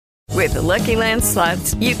With the Lucky Land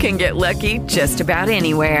Slots, you can get lucky just about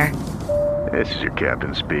anywhere. This is your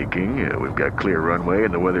captain speaking. We've got clear runway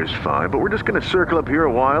and the weather's fine, but we're just going to circle up here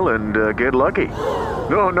a while and get lucky.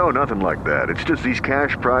 No, nothing like that. It's just these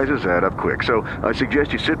cash prizes add up quick. So I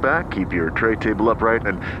suggest you sit back, keep your tray table upright,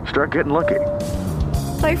 and start getting lucky.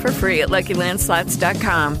 Play for free at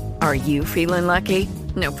LuckyLandSlots.com. Are you feeling lucky?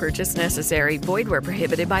 No purchase necessary. Void where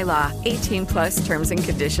prohibited by law. 18 plus terms and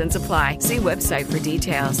conditions apply. See website for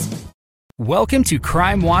details. Welcome to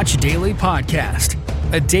Crime Watch Daily Podcast,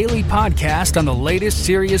 a daily podcast on the latest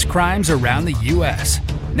serious crimes around the U.S.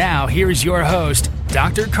 Now, here's your host,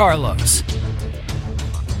 Dr. Carlos.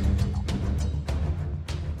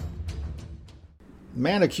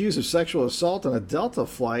 Man accused of sexual assault on a Delta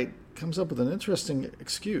flight comes up with an interesting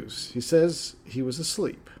excuse. He says he was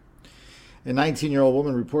asleep. A 19-year-old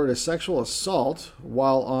woman reported a sexual assault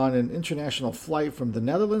while on an international flight from the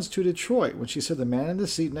Netherlands to Detroit when she said the man in the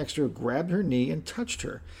seat next to her grabbed her knee and touched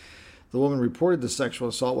her. The woman reported the sexual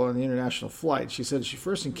assault while on the international flight. She said she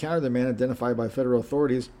first encountered the man identified by federal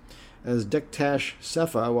authorities as Dektash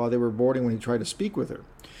Sefa while they were boarding when he tried to speak with her.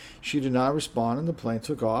 She did not respond and the plane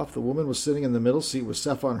took off. The woman was sitting in the middle seat with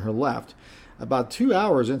Sefa on her left. About 2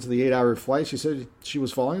 hours into the 8-hour flight, she said she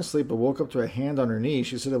was falling asleep but woke up to a hand on her knee.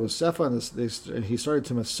 She said it was Sefa and he started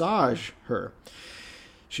to massage her.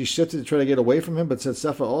 She shifted to try to get away from him, but said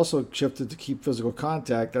Sefa also shifted to keep physical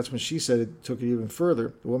contact. That's when she said it took it even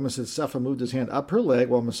further. The woman said Sefa moved his hand up her leg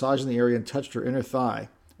while massaging the area and touched her inner thigh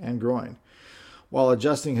and groin, while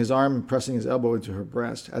adjusting his arm and pressing his elbow into her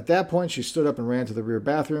breast. At that point, she stood up and ran to the rear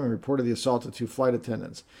bathroom and reported the assault to 2 flight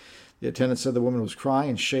attendants. The attendants said the woman was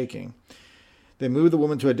crying and shaking. They moved the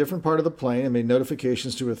woman to a different part of the plane and made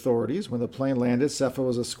notifications to authorities. When the plane landed, Sefa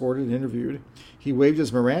was escorted and interviewed. He waived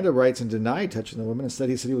his Miranda rights and denied touching the woman. Instead,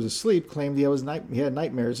 he said he was asleep, claimed he had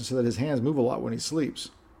nightmares, and said that his hands move a lot when he sleeps.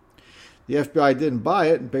 The FBI didn't buy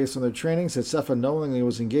it, and based on their training, said Sefa knowingly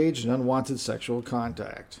was engaged in unwanted sexual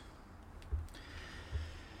contact.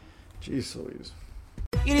 Jeez Louise.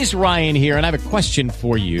 It is Ryan here, and I have a question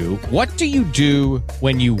for you. What do you do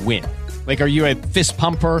when you win? Like, are you a fist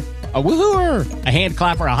pumper, a woohooer, a hand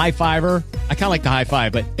clapper, a high fiver? I kind of like the high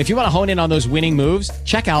five, but if you want to hone in on those winning moves,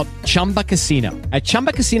 check out Chumba Casino. At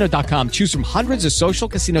ChumbaCasino.com, choose from hundreds of social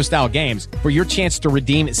casino-style games for your chance to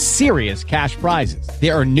redeem serious cash prizes.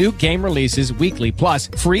 There are new game releases weekly, plus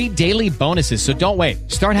free daily bonuses, so don't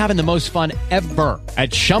wait. Start having the most fun ever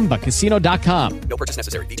at ChumbaCasino.com. No purchase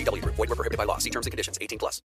necessary. VGW Group. Void where prohibited by law. See terms and conditions. 18 plus.